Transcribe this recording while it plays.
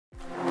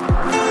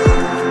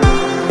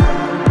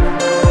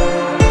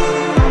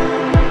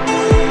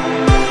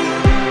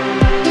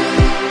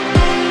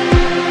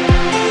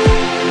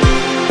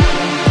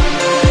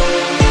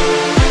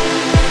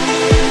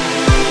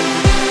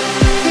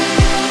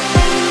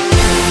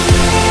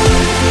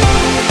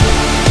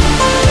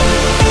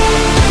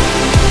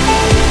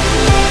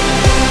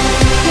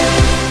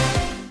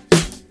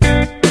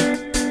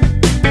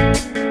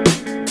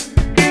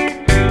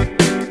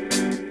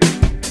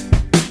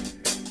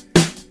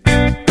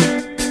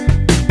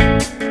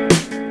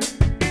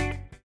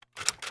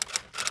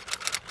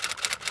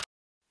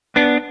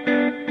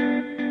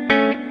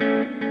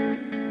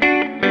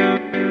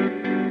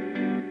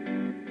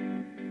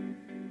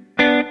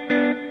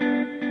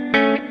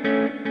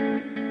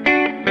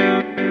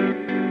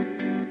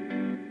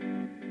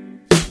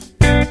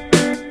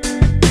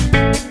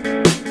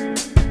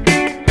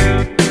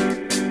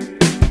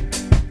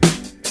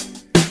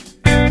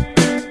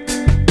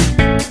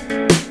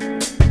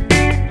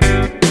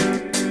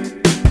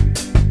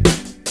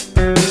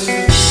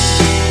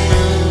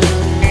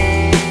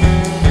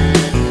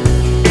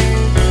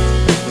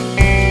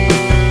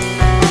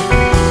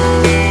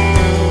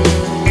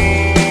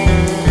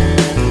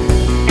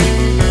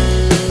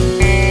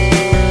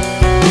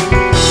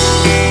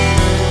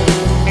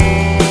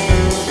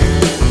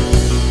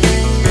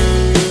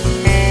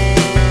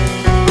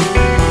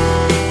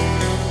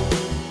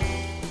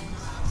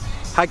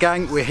Hi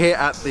gang, we're here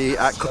at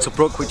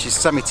Cuttlebrook, which is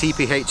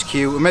Semi-TP HQ.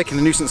 We're making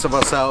a nuisance of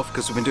ourselves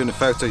because we've been doing a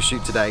photo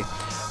shoot today,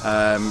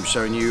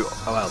 showing you,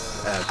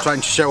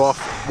 trying to show off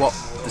what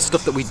the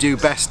stuff that we do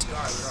best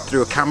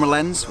through a camera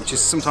lens, which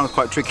is sometimes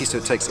quite tricky, so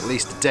it takes at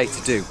least a day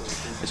to do.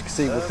 As you can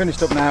see, we're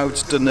finished up now,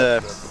 just done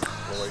the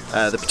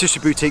Patricia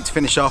Boutique to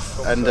finish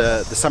off, and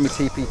the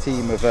Semi-TP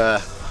team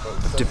have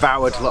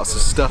devoured lots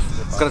of stuff.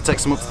 I've got to take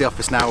some up to the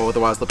office now,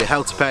 otherwise there'll be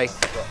hell to pay.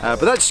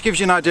 But that just gives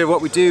you an idea of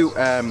what we do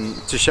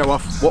to show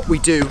off what we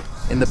do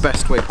in the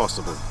best way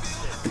possible.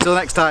 Until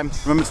next time,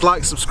 remember to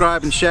like,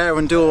 subscribe and share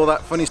and do all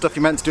that funny stuff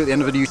you're meant to do at the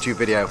end of a YouTube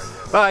video.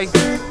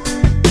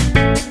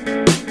 Bye!